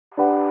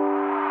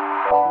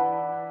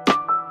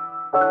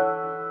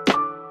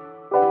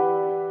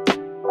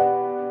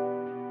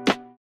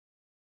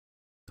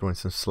Throwing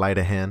some sleight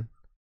of hand.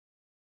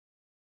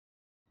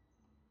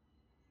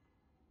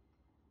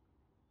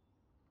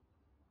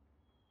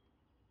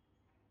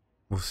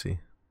 We'll see.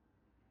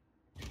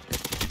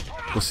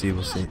 We'll see,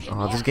 we'll see.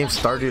 Oh, this game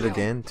started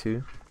again,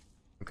 too.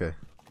 Okay.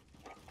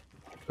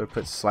 Better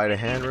put sleight of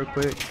hand real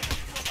quick.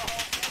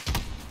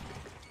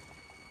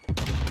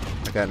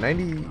 I got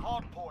 90.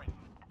 Hard point.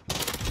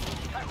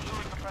 Capture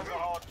and defend the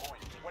hard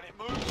point. When it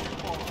moves, you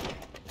follow.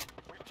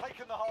 We've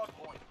taken the hard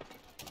point.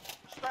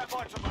 Stand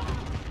by to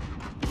move.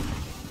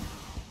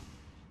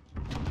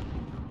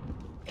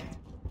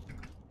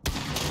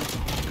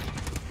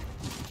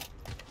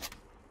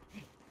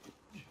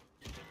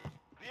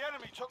 The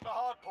enemy took the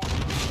hard point.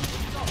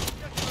 Stop.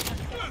 Get to the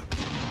next one.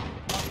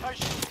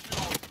 Location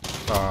secured.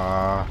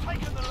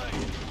 Taking the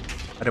lead.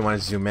 I didn't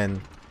want to zoom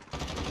in.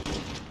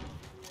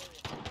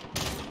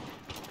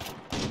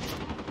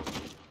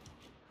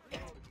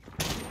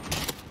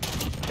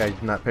 Guy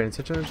not paying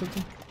attention or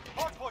something?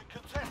 Hard point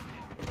contested.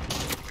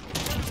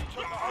 The enemy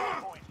took the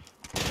hard point.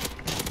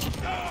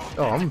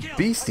 Oh, I'm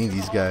beasting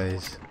these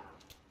guys.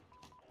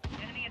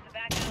 Enemy at the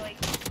back alley.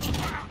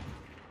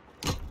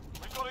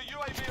 We've got a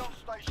UAV on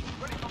station,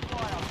 ready for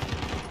flyout.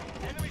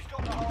 Enemy's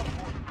got the hard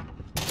point.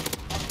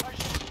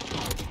 Location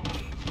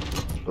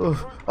secured.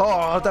 Oh,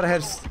 I thought I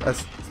had a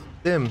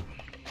stim.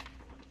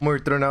 More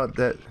thrown out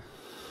that.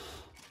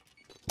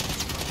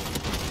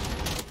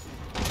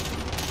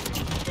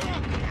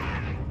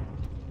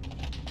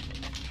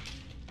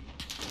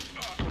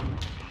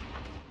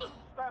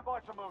 Stand by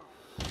to move.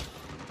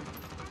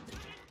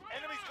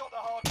 Enemy's got the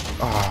hard point.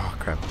 Oh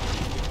crap.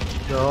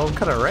 Yo, I'm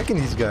kind of wrecking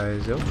these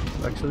guys, yo.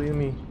 Actually, let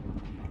me.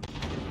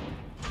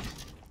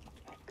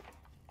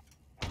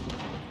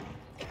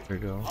 There we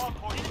go. Hard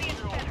point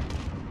secured.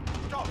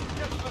 Stop,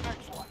 get to the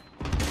next one.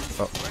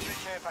 Oh, Friendly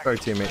care package sorry,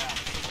 teammate. inbound.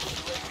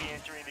 UAV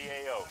entering the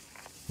AO.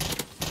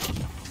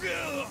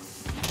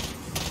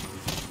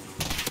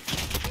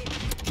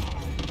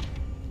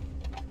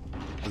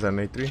 Is that an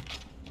A3?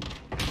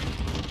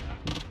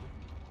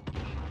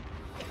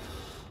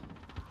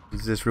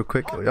 Use this real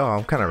quick. Yo,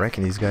 I'm kind of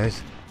wrecking these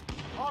guys.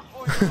 Hard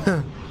point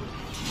secured.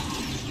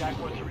 Jack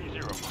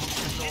 130.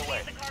 Still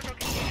away. The cargo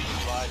container.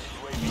 Advise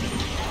UAV.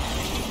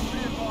 Be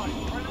advised,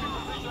 friendly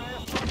precision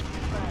airstrike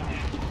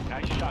inbound.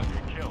 Nice shot,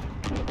 good kill.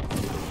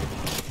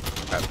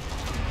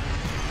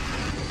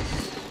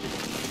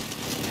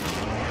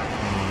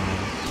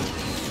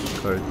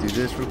 Gotta do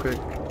this real quick.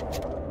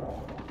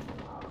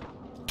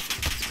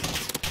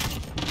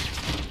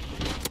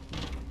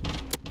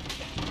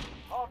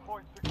 Hard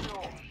point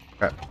secure.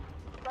 Crap.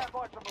 Stand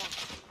by to move.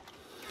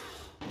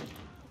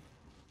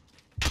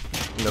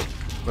 Nope.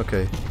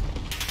 Okay.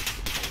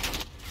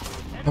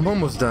 I'm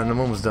almost done. I'm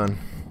almost done.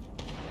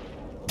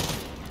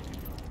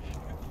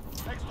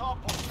 Next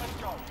hard point, let's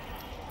go.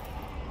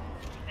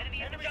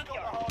 Enemy at the Enemy's got the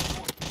junkyard. hard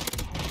point.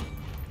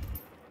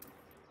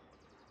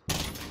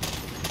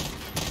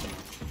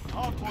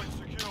 Hard point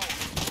secure.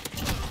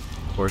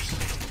 Of course.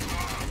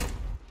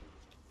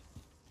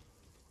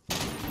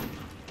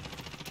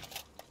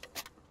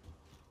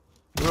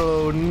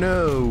 Oh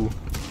no!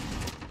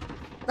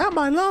 Not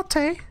my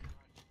latte.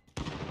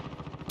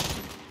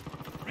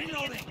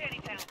 Reloading.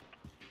 Standing down.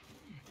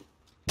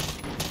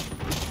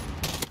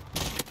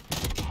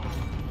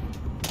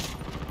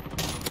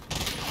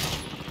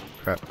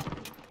 Crap.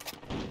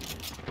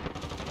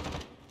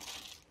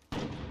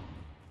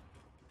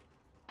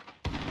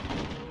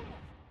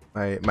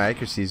 My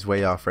accuracy is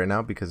way off right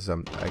now because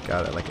I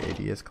got it like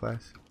an ADS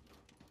class.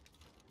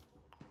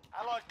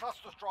 Allied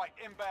cluster strike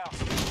inbound.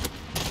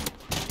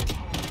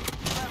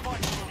 Stand by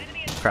to move.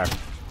 Enemy at the Crap.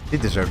 He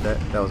deserved that.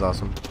 That was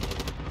awesome.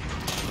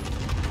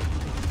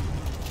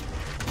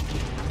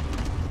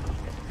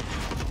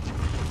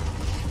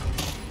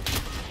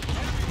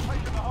 Enemy's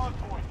taking the hard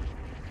point.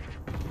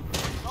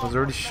 I was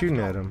already shooting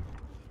at him.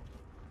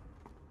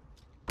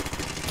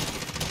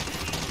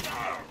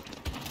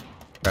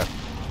 Crap.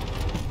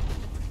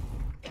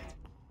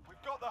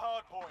 We've got the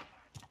hard point.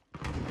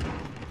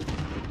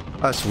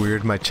 That's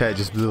weird. My chat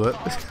just blew up.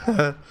 under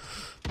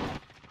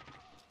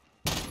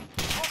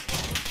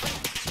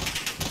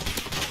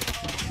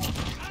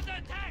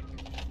attack.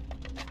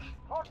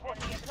 Hard point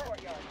Enemy at the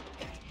courtyard.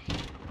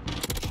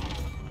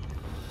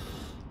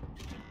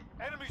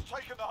 Enemy's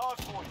taking the hard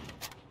point.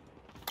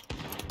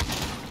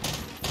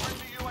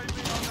 Friendly UAV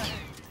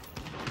overhead.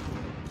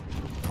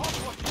 Hard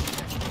point.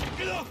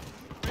 Get up.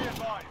 Be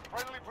advised,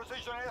 friendly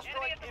precision Enemy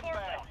airstrike at the inbound.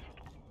 forklift.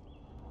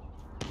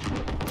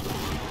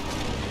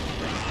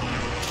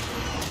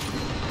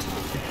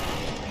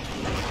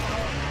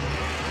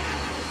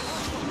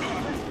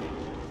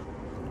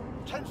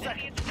 10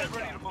 seconds. Get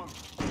ready to move.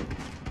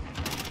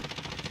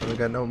 We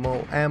got no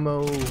more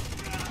ammo.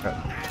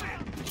 Crap.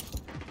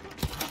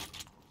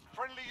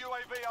 Friendly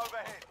UAV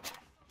overhead.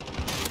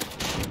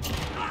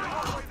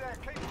 Halfway there,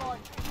 keep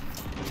fighting.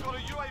 We've got a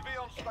UAV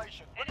on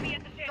station. Enemy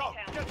at the Go,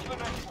 shanty town. get to the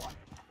next one.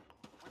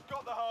 We've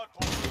got the hard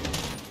point.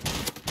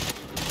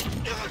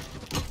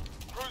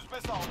 Cruise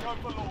missile, go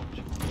for launch.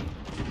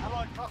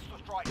 Allied cluster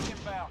strike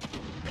inbound.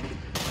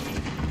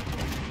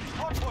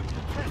 Hard point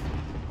contested.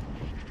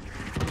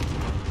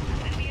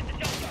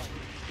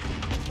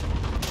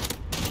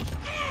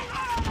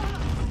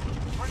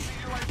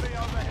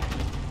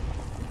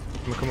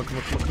 Come on, come on, come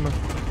on, come on, come on.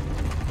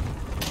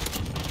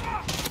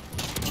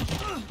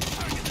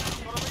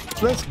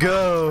 Let's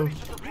go.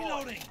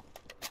 Reloading.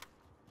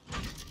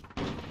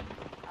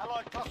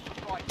 Allied cluster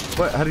strike.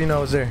 What? How do you know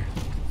I was there?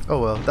 Oh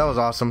well, that was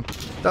awesome.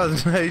 That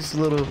was a nice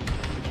little.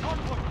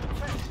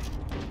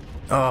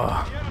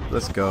 Oh,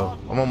 let's go.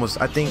 I'm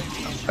almost. I think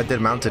I did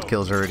mounted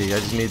kills already. I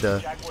just need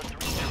to. I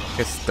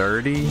guess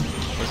 30.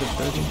 Was it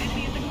 30?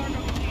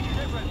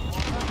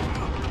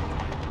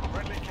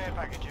 Friendly care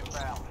package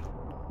inbound.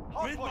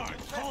 Grid mark,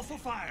 call for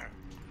fire.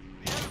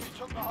 The enemy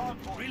took the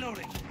hard point.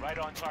 Reloading. Right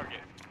on target.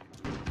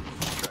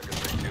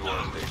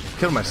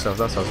 Killed myself.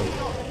 That's awesome.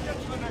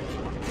 Get to the next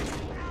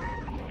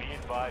one. Be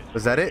advised.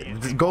 Was that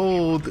it?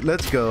 Gold.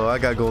 Let's go. I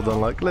got gold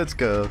unlocked. Let's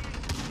go.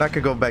 I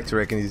could go back to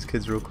wrecking these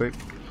kids real quick.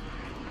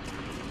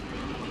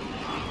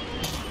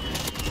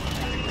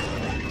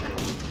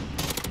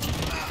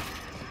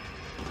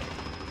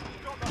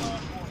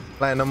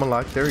 Platinum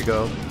unlocked. There we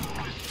go.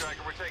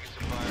 We're taking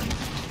some fire.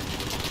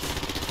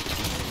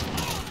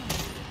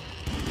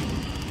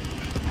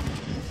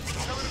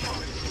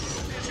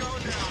 It's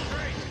going down.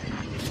 Great.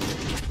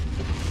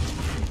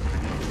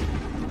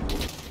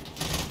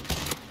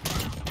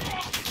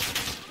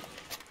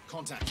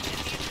 Contact.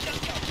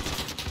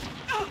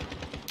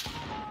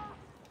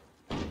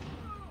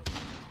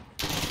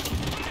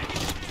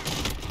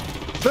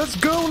 Let's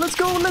go. Let's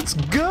go. Let's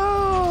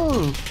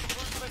go.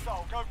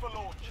 Missile, go for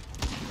launch.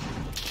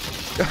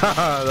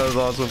 That was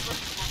awesome.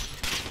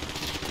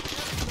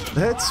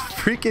 Let's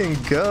freaking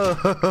go.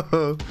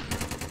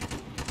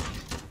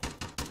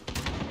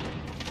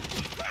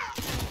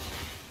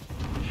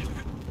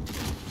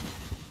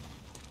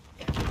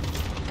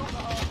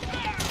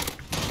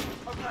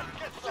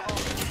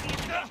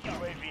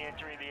 UAV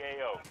entering the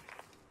AO.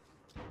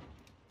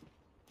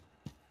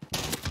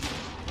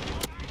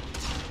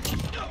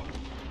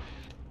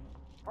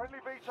 Friendly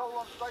VTOL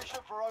on station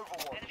for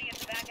Overwatch. Enemy in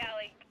the back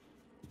alley.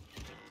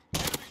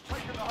 Enemy's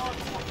taking the hard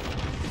point.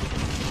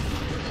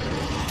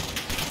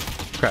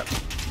 Crap.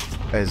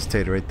 I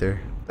hesitated right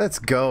there. Let's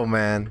go,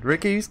 man.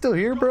 Ricky, you still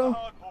here, bro?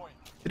 Hard point.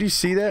 Did you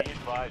see that? Be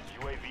advised,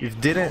 UAV If you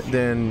didn't,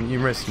 then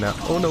you're missing out.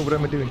 Oh no, what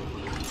am I doing?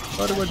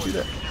 Why do I do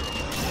that?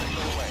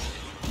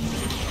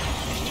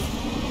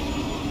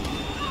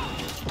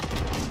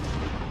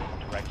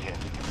 direct hit.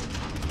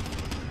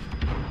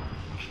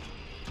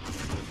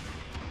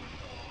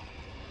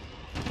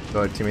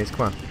 Go ahead, teammates.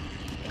 Come on.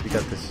 We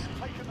got this.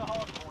 Taking the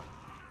hard point.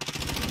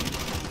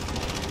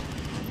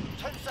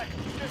 10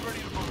 seconds. Get ready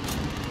to move.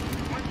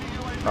 Friendly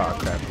UAV Oh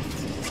crap.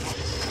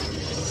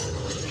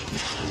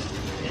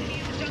 Enemy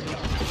in the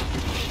junkyard.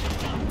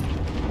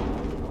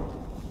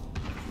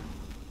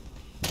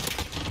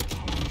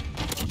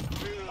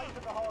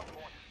 taking the hard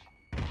point.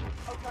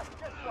 Okay,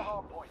 get to the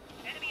hard point.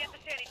 Enemy at the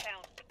shanty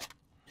town.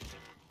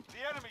 The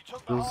enemy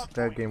took the hard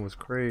That point. game was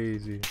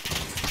crazy.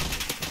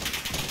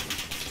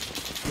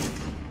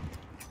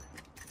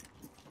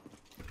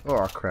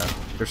 Oh crap.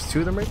 There's two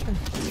of them right there?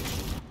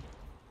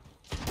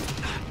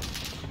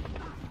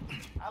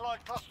 Allied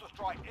cluster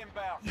strike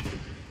inbound.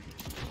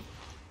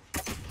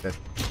 Dead.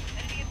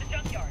 Enemy in the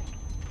junkyard.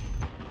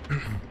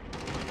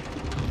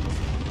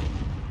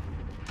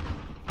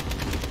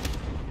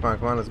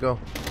 Come on, let's go.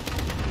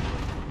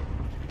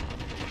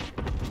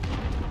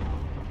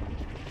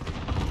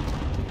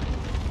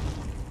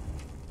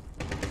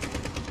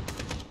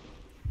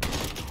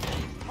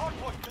 Hard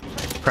point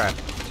contested. Crap.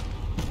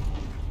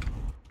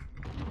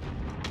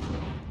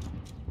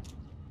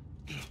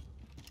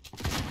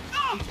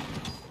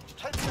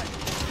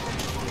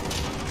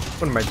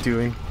 What am I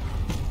doing?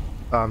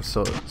 Oh, I'm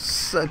such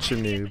a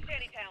noob.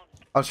 Shanty town.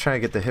 I was trying to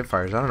get the hip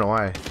fires. I don't know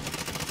why.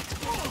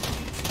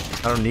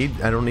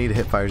 I don't need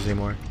hip fires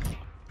anymore.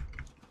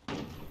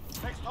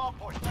 Next hard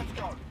point, let's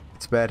go.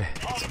 It's bad.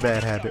 It's a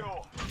bad habit.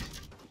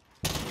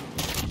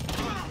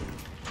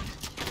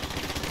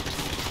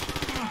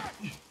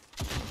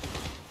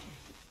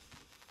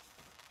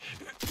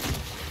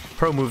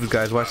 Pro moves,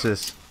 guys. Watch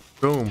this.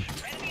 Boom.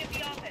 Enemy at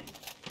the office.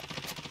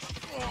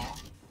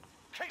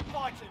 Keep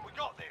fighting, we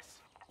got this.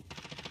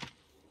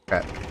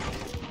 Crap.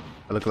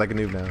 I look like a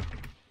noob now.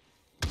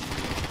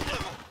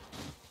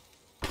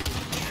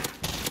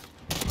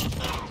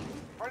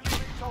 Friendly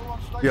VTOL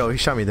on station. Yo, he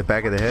shot me in the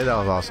back of the head. That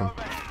was awesome.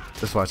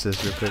 Let's watch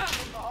this real quick.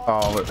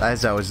 Oh,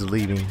 as I was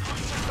leaving.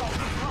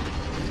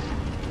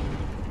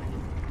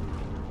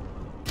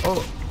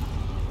 Oh.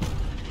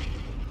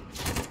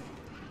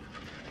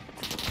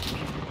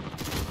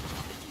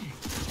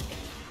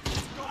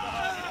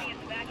 Enemy in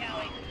the back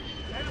alley.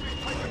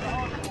 Enemy's taking the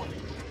hard point.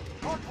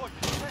 Hard point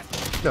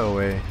contested. No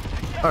way.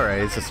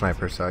 Alright, it's a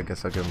sniper, so I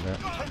guess I'll give him that.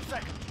 10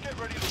 seconds, get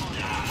ready to move.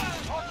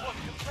 Hard point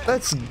contested.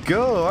 Let's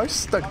go! I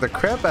stuck the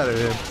crap out of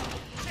him.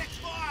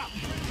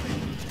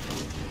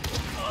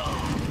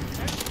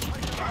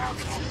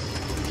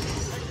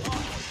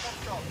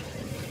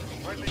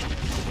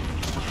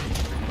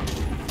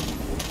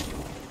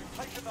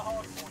 Taking the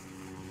hard point.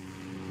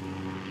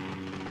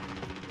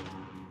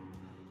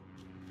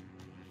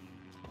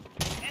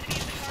 Enemy in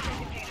the cargo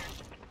container.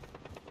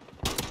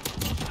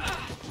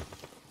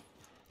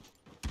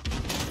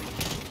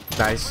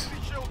 Nice.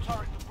 Shield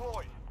turret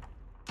deployed.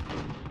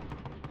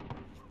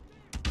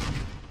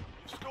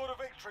 You've scored a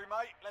victory,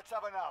 mate. Let's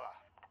have another.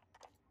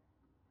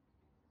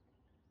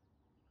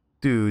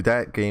 Dude,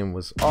 that game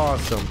was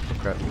awesome. Oh,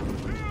 crap.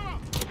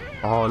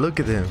 Oh, look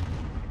at him.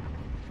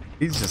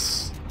 He's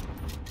just...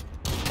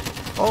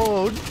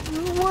 Oh,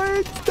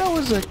 what? That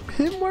was a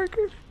hit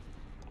marker?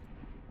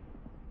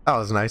 That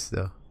was nice,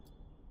 though.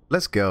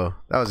 Let's go.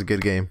 That was a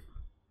good game.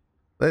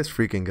 Let's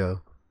freaking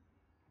go.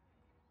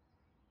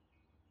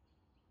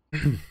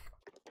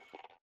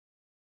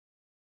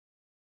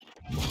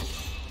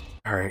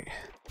 Alright.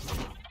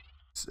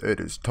 So it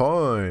is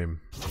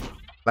time.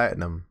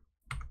 Platinum.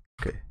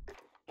 Okay.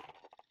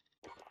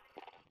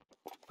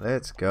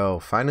 Let's go.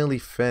 Finally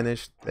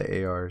finished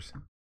the ARs.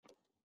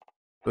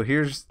 So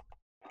here's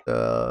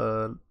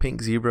the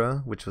pink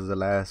zebra, which was the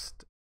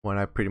last one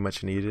I pretty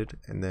much needed.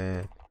 And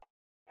then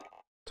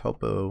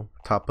Topo.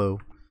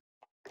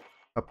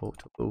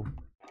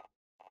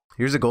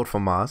 Here's a gold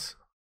FAMAS.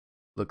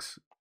 Looks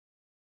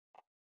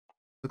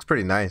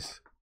pretty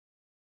nice.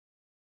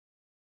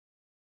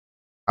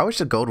 I wish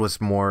the gold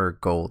was more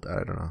gold.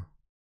 I don't know.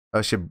 I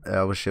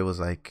wish it was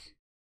like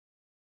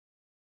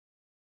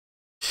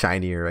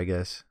shinier, I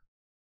guess.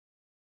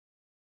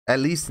 At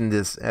least in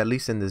this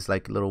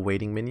like little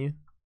waiting menu.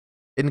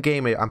 In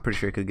game, I'm pretty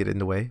sure I could get in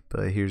the way,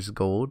 but here's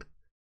gold.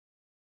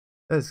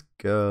 Let's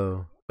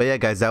go. But yeah,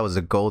 guys, that was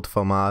a gold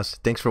FAMAS.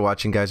 Thanks for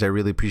watching, guys. I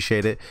really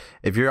appreciate it.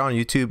 If you're on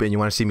YouTube and you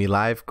want to see me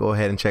live, go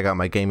ahead and check out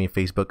my gaming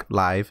Facebook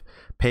live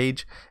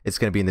page. It's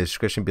going to be in the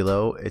description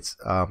below. It's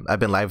I've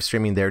been live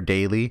streaming there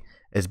daily.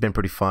 It's been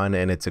pretty fun,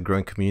 and it's a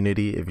growing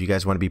community. If you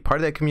guys want to be part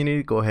of that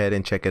community, go ahead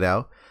and check it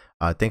out.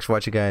 Thanks for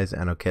watching, guys,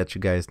 and I'll catch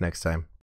you guys next time.